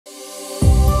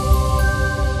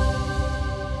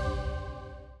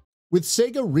With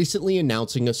Sega recently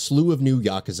announcing a slew of new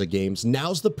Yakuza games,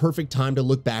 now's the perfect time to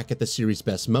look back at the series'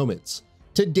 best moments.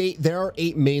 To date, there are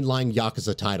 8 mainline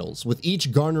Yakuza titles, with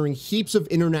each garnering heaps of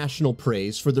international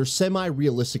praise for their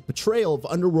semi-realistic portrayal of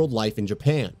underworld life in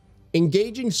Japan.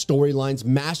 Engaging storylines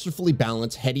masterfully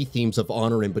balance heady themes of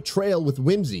honor and betrayal with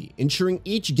whimsy, ensuring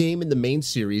each game in the main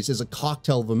series is a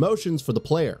cocktail of emotions for the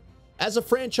player. As a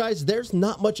franchise, there's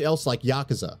not much else like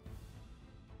Yakuza.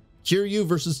 Kiryu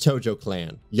vs. Tojo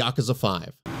Clan, Yakuza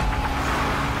 5.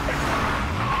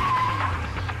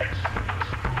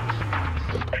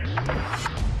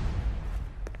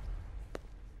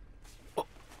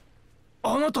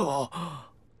 あなたは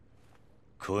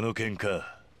この喧嘩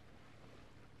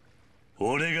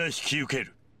俺が引き受け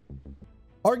る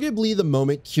Arguably, the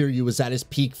moment Kiryu is at his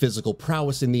peak physical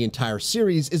prowess in the entire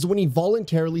series is when he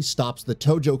voluntarily stops the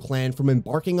Tojo clan from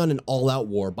embarking on an all-out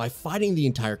war by fighting the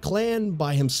entire clan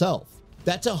by himself.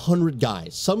 That's 100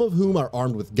 guys, some of whom are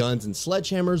armed with guns and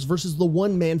sledgehammers versus the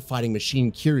one-man fighting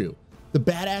machine Kiryu. The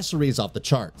badassery is off the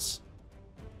charts.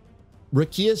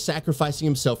 Rikiya sacrificing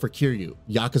himself for Kiryu,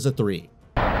 Yakuza 3.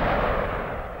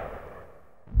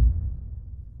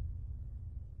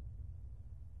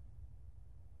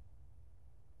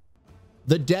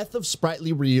 The death of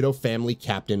sprightly Ryudo family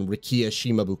captain Rikiya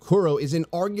Shimabukuro is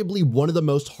inarguably one of the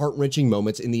most heart-wrenching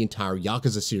moments in the entire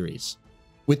Yakuza series.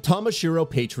 With Tamashiro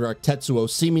patriarch Tetsuo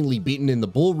seemingly beaten in the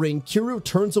bull ring, Kiryu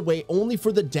turns away only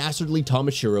for the dastardly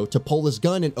Tamashiro to pull his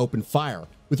gun and open fire,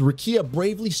 with Rikiya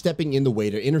bravely stepping in the way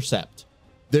to intercept.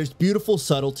 There's beautiful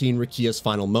subtlety in Rikiya's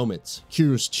final moments.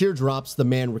 Kiryu's teardrops, the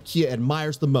man Rikiya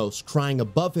admires the most, crying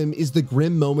above him, is the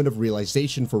grim moment of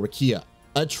realization for Rikiya.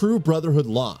 A true brotherhood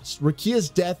lost, Rikiya's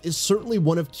death is certainly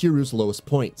one of Kiryu's lowest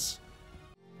points.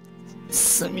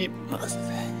 すみませ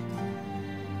ん。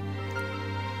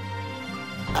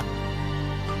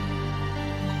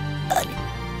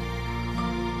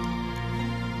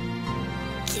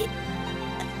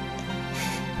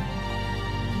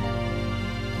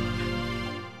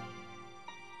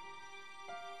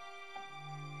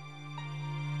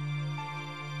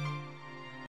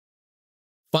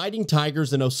Fighting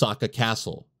tigers in Osaka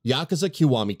Castle, Yakuza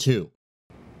Kiwami 2.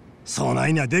 そな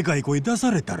いなでかい声出さ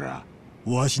れたら、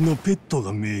わしのペット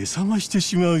が目覚まして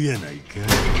しまうやないか。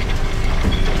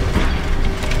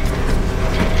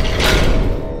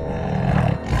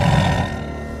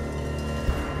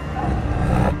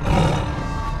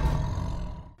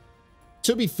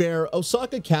To be fair,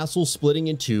 Osaka Castle splitting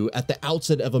in two at the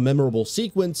outset of a memorable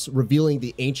sequence, revealing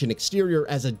the ancient exterior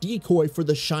as a decoy for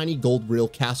the shiny gold real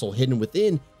castle hidden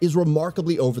within, is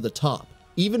remarkably over the top,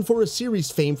 even for a series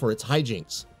famed for its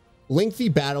hijinks. Lengthy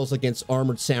battles against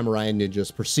armored samurai and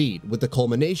ninjas proceed, with the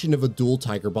culmination of a dual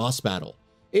tiger boss battle.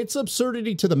 It's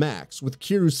absurdity to the max, with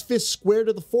Kiryu's fist square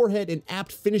to the forehead, an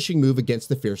apt finishing move against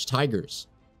the fierce tigers.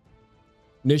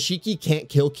 Nishiki can't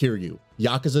kill Kiryu,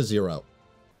 Yakuza 0.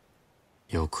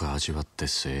 よく味わって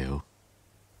据えよ、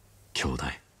兄弟。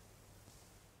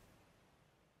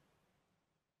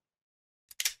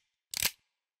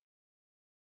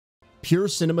Pure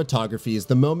cinematography is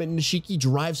the moment Nishiki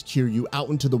drives Kiryu out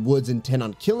into the woods intent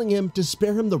on killing him to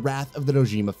spare him the wrath of the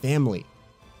Dojima family.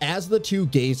 As the two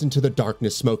gaze into the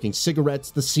darkness smoking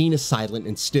cigarettes, the scene is silent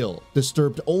and still,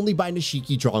 disturbed only by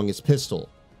Nishiki drawing his pistol.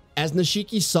 As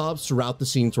Nishiki sobs throughout the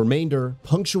scene's remainder,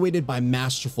 punctuated by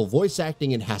masterful voice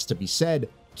acting and has to be said,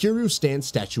 Kiryu stands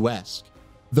statuesque.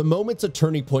 The moment's a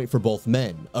turning point for both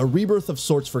men, a rebirth of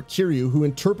sorts for Kiryu, who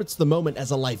interprets the moment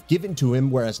as a life given to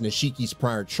him, whereas Nishiki's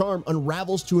prior charm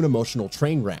unravels to an emotional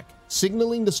train wreck,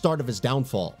 signaling the start of his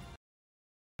downfall.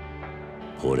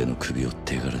 俺の首を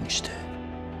手柄にして、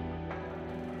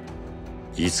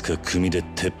いつか組で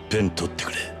てっぺん取って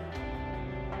くれ。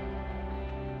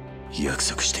約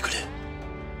束してくれ。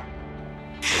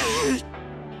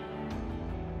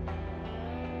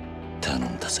頼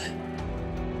んだぜ。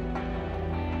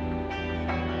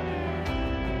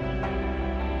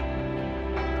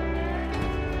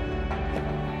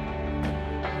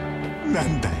な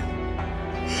んだよ。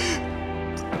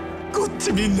こっ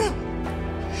ちみんな。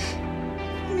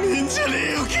みんじゃね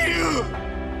えよ、キリ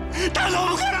ュウ。頼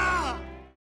むから。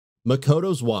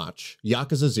Makoto's Watch,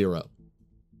 Yakuza 0.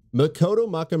 Makoto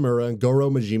Makamura and Goro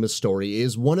Majima's story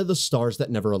is one of the stars that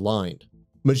never aligned.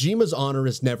 Majima's honor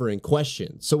is never in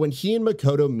question, so when he and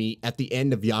Makoto meet at the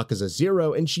end of Yakuza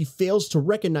 0 and she fails to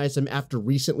recognize him after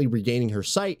recently regaining her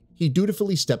sight, he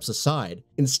dutifully steps aside,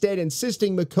 instead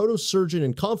insisting Makoto's surgeon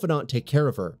and confidant take care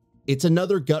of her. It's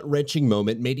another gut-wrenching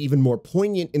moment made even more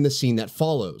poignant in the scene that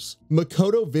follows.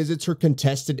 Makoto visits her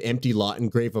contested empty lot and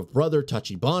grave of brother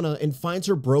Tachibana and finds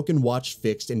her broken watch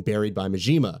fixed and buried by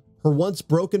Majima, her once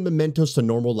broken mementos to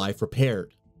normal life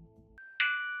repaired.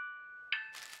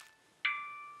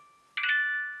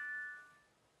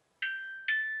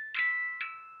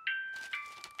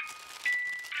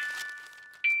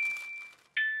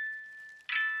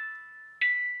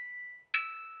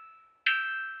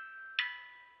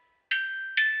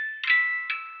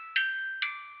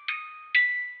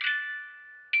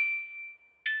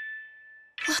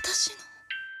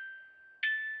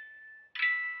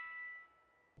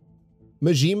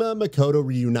 Majima and Makoto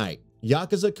reunite,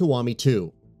 Yakuza Kiwami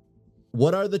 2.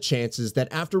 What are the chances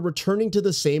that after returning to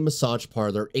the same massage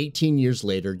parlor 18 years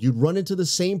later, you'd run into the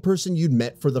same person you'd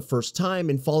met for the first time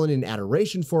and fallen in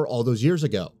adoration for all those years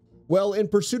ago? Well, in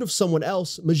pursuit of someone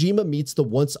else, Majima meets the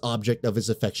once object of his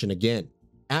affection again.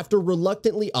 After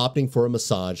reluctantly opting for a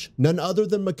massage, none other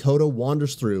than Makoto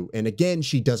wanders through, and again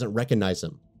she doesn't recognize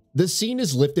him. The scene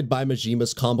is lifted by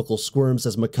Majima's comical squirms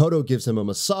as Makoto gives him a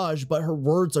massage, but her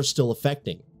words are still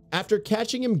affecting. After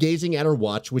catching him gazing at her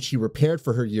watch, which he repaired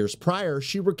for her years prior,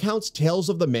 she recounts tales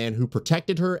of the man who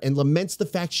protected her and laments the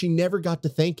fact she never got to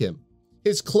thank him.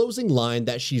 His closing line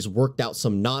that she's worked out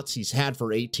some knots he's had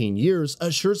for 18 years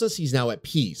assures us he's now at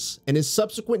peace, and his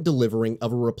subsequent delivering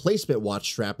of a replacement watch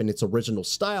strap in its original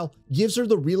style gives her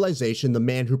the realization the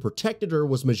man who protected her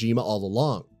was Majima all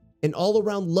along. An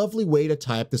all-around lovely way to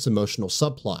tie up this emotional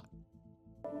subplot.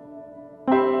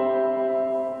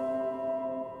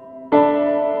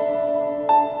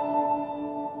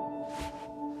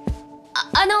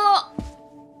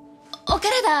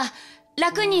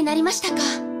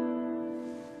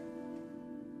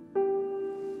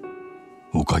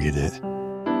おかげで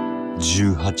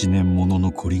18年もの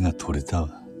のコリが取れたわ。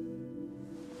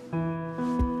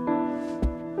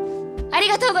あり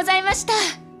がとうございました。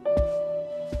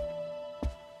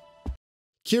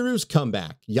Kiryu's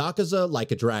comeback, Yakuza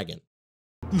Like a Dragon.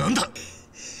 なんだ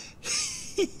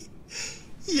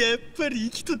やっぱり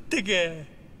生きとったか。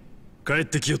帰っ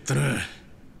てきよったな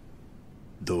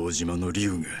堂島の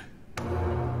竜が。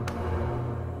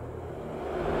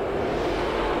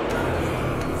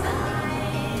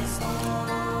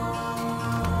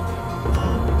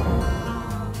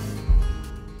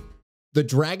The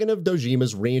Dragon of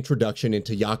Dojima's reintroduction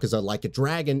into Yakuza Like a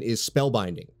Dragon is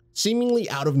spellbinding. Seemingly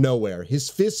out of nowhere, his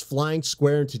fists flying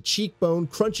square into cheekbone,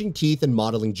 crunching teeth, and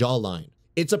modeling jawline.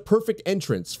 It's a perfect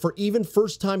entrance, for even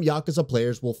first-time Yakuza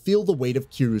players will feel the weight of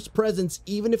Kiryu's presence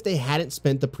even if they hadn't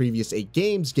spent the previous 8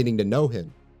 games getting to know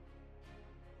him.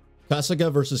 Kasuga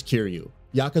vs. Kiryu,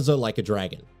 Yakuza Like a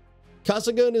Dragon.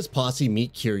 Kasuga and his posse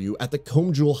meet Kiryu at the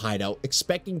Comb Jewel hideout,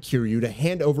 expecting Kiryu to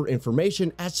hand over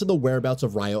information as to the whereabouts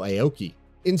of Ryo Aoki.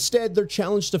 Instead, they're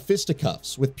challenged to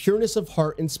fisticuffs, with pureness of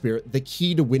heart and spirit the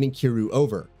key to winning Kiryu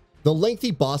over. The lengthy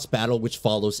boss battle which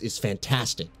follows is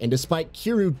fantastic, and despite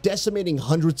Kiryu decimating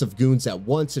hundreds of goons at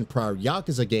once in prior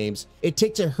Yakuza games, it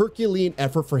takes a Herculean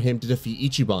effort for him to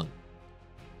defeat Ichiban.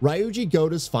 Ryuji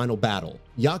Goto's final battle,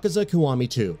 Yakuza Kiwami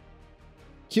 2.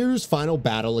 Kiryu's final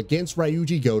battle against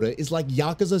Ryuji Goto is like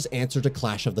Yakuza's answer to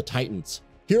Clash of the Titans.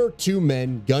 Here are 2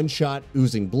 men, gunshot,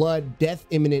 oozing blood, death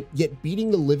imminent, yet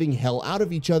beating the living hell out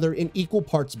of each other in equal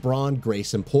parts brawn,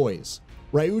 grace, and poise.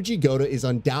 Ryuji Goto is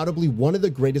undoubtedly one of the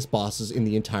greatest bosses in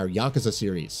the entire Yakuza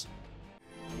series.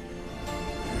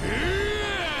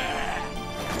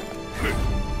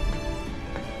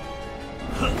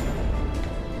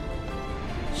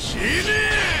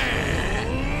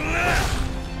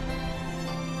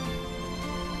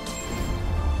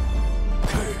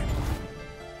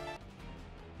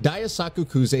 Daisaku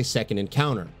Kuze's second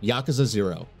encounter, Yakuza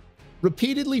 0.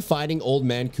 Repeatedly fighting Old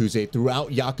Man Kuze throughout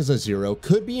Yakuza 0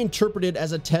 could be interpreted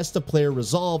as a test of player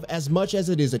resolve as much as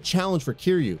it is a challenge for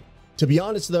Kiryu. To be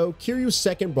honest though, Kiryu's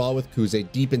second brawl with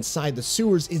Kuze deep inside the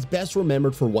sewers is best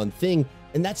remembered for one thing,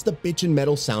 and that's the bitchin'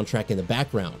 metal soundtrack in the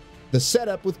background. The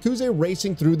setup with Kuze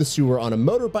racing through the sewer on a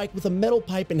motorbike with a metal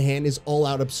pipe in hand is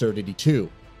all-out absurdity too.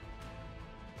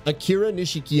 Akira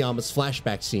Nishikiyama's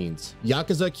flashback scenes,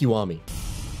 Yakuza Kiwami.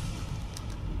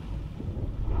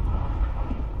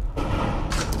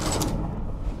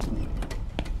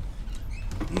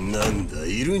 なんだ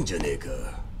いるんじゃねえか。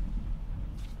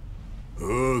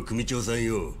おう組長さん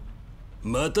よ、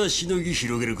またしのぎ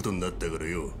広げることになったから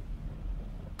よ。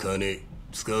金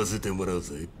使わせてもらう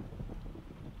ぜ。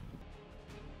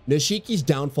Nishiki's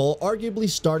downfall arguably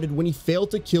started when he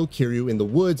failed to kill Kiryu in the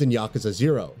woods in Yakuza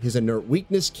 0. His inert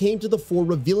weakness came to the fore,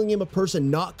 revealing him a person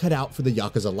not cut out for the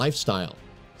Yakuza lifestyle.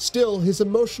 Still, his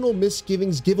emotional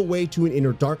misgivings give way to an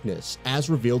inner darkness, as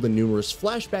revealed in numerous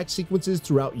flashback sequences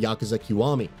throughout Yakuza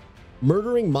Kiwami.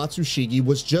 Murdering Matsushige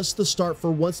was just the start for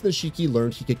once Nishiki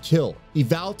learned he could kill. He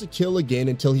vowed to kill again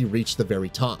until he reached the very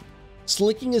top.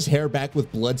 Slicking his hair back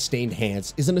with blood-stained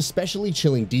hands is an especially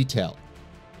chilling detail.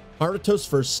 Haruto's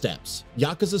first steps,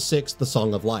 Yakuza 6, The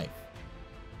Song of Life.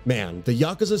 Man, the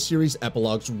Yakuza series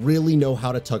epilogues really know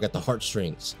how to tug at the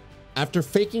heartstrings. After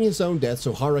faking his own death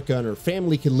so Haruka and her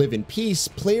family could live in peace,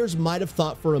 players might have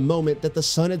thought for a moment that the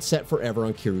sun had set forever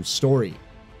on Kiryu's story.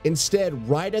 Instead,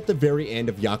 right at the very end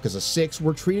of Yakuza 6,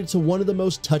 we're treated to one of the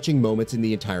most touching moments in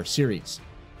the entire series.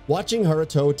 watching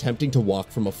Haruto attempting to walk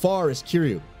from afar as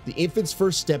Kiryu, the infant's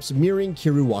first steps mirroring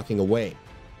Kiryu walking away.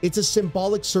 It's a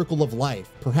symbolic circle of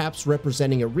life, perhaps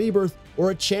representing a rebirth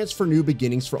or a chance for new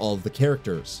beginnings for all of the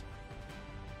characters.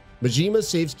 Majima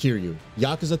saves Kiryu,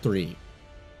 Yakuza 3.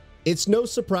 It's no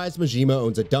surprise Majima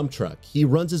owns a dump truck. He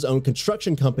runs his own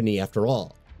construction company after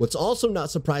all. What's also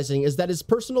not surprising is that his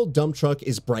personal dump truck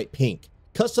is bright pink,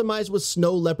 customized with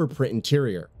snow leopard print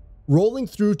interior. Rolling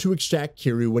through to extract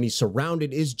Kiryu when he's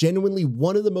surrounded is genuinely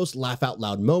one of the most laugh out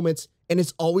loud moments, and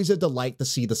it's always a delight to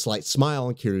see the slight smile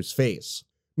on Kiryu's face.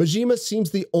 Majima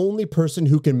seems the only person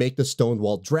who can make the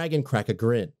stone-walled dragon crack a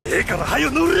grin.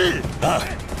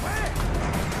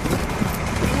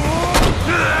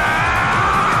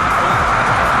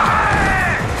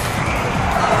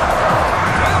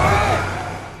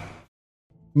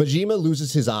 Majima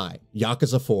loses his eye,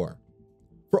 Yakuza 4.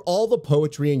 For all the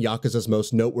poetry in Yakuza's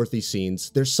most noteworthy scenes,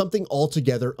 there's something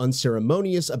altogether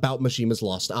unceremonious about Majima's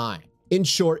lost eye. In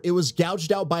short, it was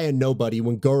gouged out by a nobody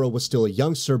when Goro was still a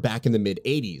youngster back in the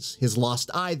mid-80s, his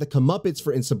lost eye the comeuppance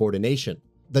for insubordination.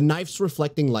 The knife's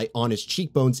reflecting light on his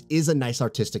cheekbones is a nice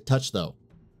artistic touch though.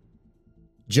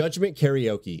 Judgment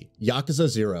Karaoke, Yakuza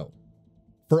 0.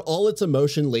 For all its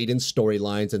emotion-laden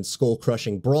storylines and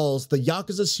skull-crushing brawls, the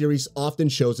Yakuza series often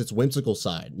shows its whimsical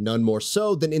side, none more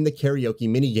so than in the karaoke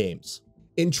minigames.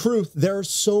 In truth, there are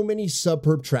so many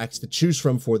superb tracks to choose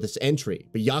from for this entry,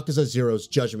 but Yakuza 0's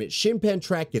Judgment Shinpan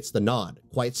track gets the nod,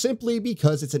 quite simply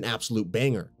because it's an absolute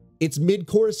banger. Its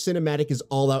mid-chorus cinematic is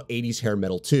all-out 80s hair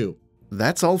metal too.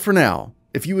 That's all for now.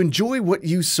 If you enjoy what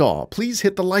you saw, please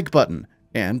hit the like button.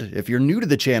 And if you're new to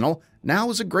the channel, now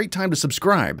is a great time to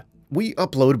subscribe. We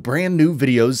upload brand new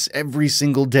videos every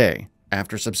single day.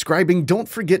 After subscribing, don't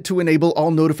forget to enable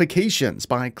all notifications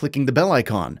by clicking the bell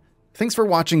icon. Thanks for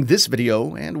watching this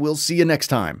video, and we'll see you next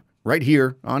time, right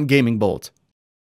here on Gaming Bolt.